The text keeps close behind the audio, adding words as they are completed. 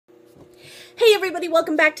Hey everybody,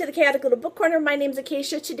 welcome back to the Chaotic Little Book Corner. My name's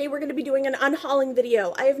Acacia. Today we're going to be doing an unhauling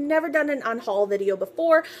video. I have never done an unhaul video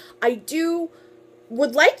before.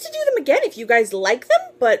 Would like to do them again if you guys like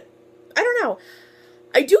them, but I don't know.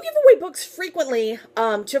 I do give away books frequently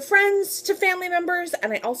to friends, to family members,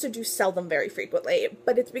 and I also do sell them very frequently.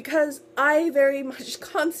 But it's because I very much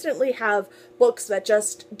constantly have books that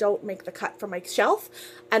just don't make the cut from my shelf.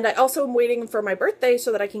 And I also am waiting for my birthday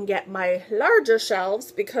so that I can get my larger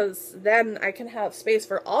shelves, because then I can have space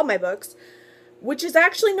for all my books, which is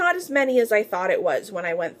actually not as many as I thought it was when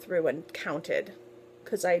I went through and counted,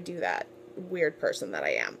 because I do that. Weird person that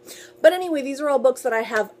I am. But anyway, these are all books that I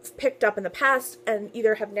have picked up in the past and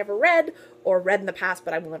either have never read or read in the past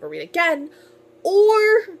but I will never read again,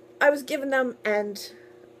 or I was given them and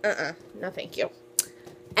no thank you.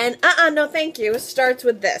 And no thank you starts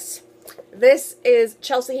with this. This is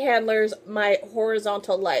Chelsea Handler's My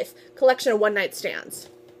Horizontal Life collection of one-night stands.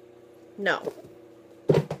 No.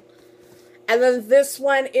 And then this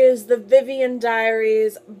one is The Vivian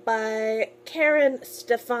Diaries by Karen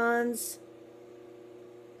Stephans.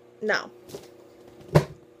 No.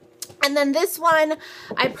 And then this one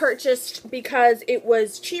I purchased because it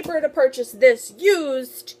was cheaper to purchase this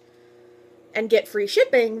used and get free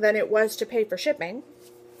shipping than it was to pay for shipping.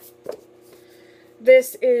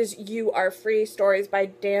 This is You Are Free, Stories by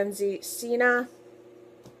Danzy Sina.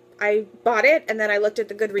 I bought it and then I looked at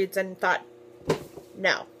the Goodreads and thought,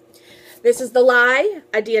 no. This is The Lie.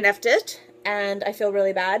 I DNF'd it, and I feel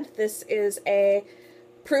really bad. This is a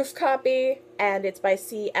proof copy, and it's by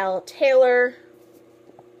C.L. Taylor.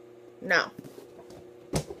 No.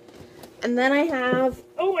 And then I have,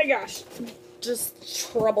 oh my gosh, just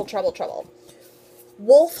trouble.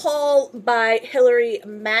 Wolf Hall by Hilary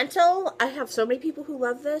Mantel. I have so many people who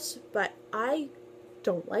love this, but I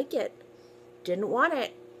don't like it. Didn't want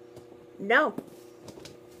it. No.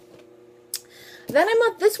 Then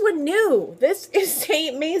I'm up this one new. This is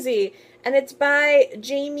Saint Maisie, and it's by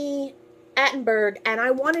Jamie Attenberg, and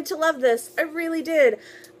I wanted to love this. I really did.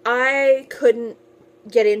 I couldn't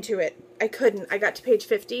get into it. I couldn't. I got to page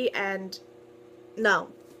 50, and no.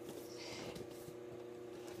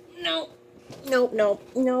 Nope.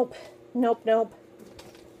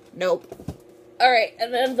 Alright,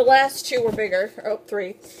 and then the last two were bigger. Oh,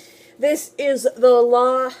 three. This is The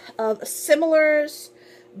Law of Similars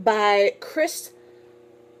by Chris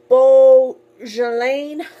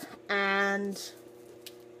Beaujolais, and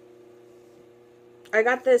I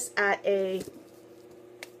got this at a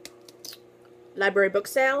library book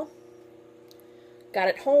sale. Got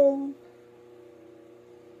it home.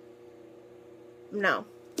 No.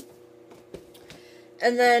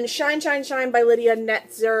 And then Shine, Shine, Shine by Lydia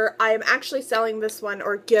Netzer. I am actually selling this one,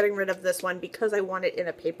 or getting rid of this one, because I want it in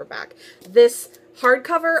a paperback. This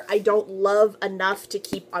hardcover I don't love enough to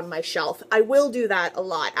keep on my shelf. I will do that a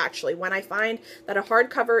lot, actually. When I find that a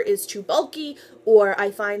hardcover is too bulky, or I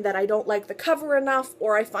find that I don't like the cover enough,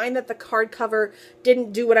 or I find that the hardcover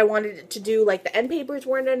didn't do what I wanted it to do, like the end papers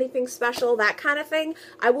weren't anything special, that kind of thing,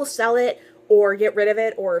 I will sell it, or get rid of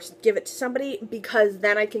it, or give it to somebody, because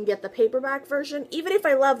then I can get the paperback version. Even if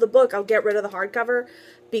I love the book, I'll get rid of the hardcover,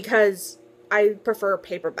 because I prefer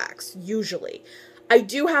paperbacks, usually. I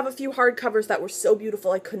do have a few hardcovers that were so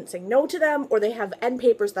beautiful I couldn't say no to them, or they have end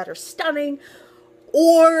papers that are stunning,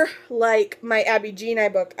 or, like, my Abby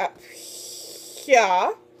Jeanne book up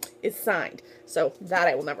here is signed, so that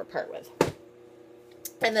I will never part with.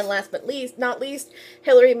 And then last but not least,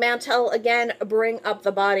 Hilary Mantel, again, Bring Up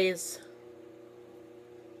the Bodies.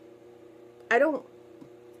 I don't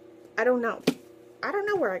know. I don't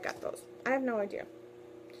know where I got those. I have no idea.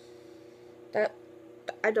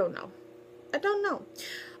 I don't know.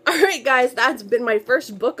 Alright guys, that's been my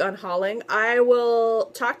first book unhauling. I will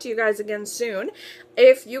talk to you guys again soon.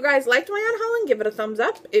 If you guys liked my unhauling, give it a thumbs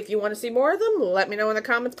up. If you want to see more of them, let me know in the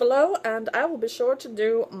comments below, and I will be sure to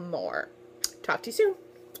do more. Talk to you soon.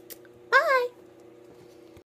 Bye!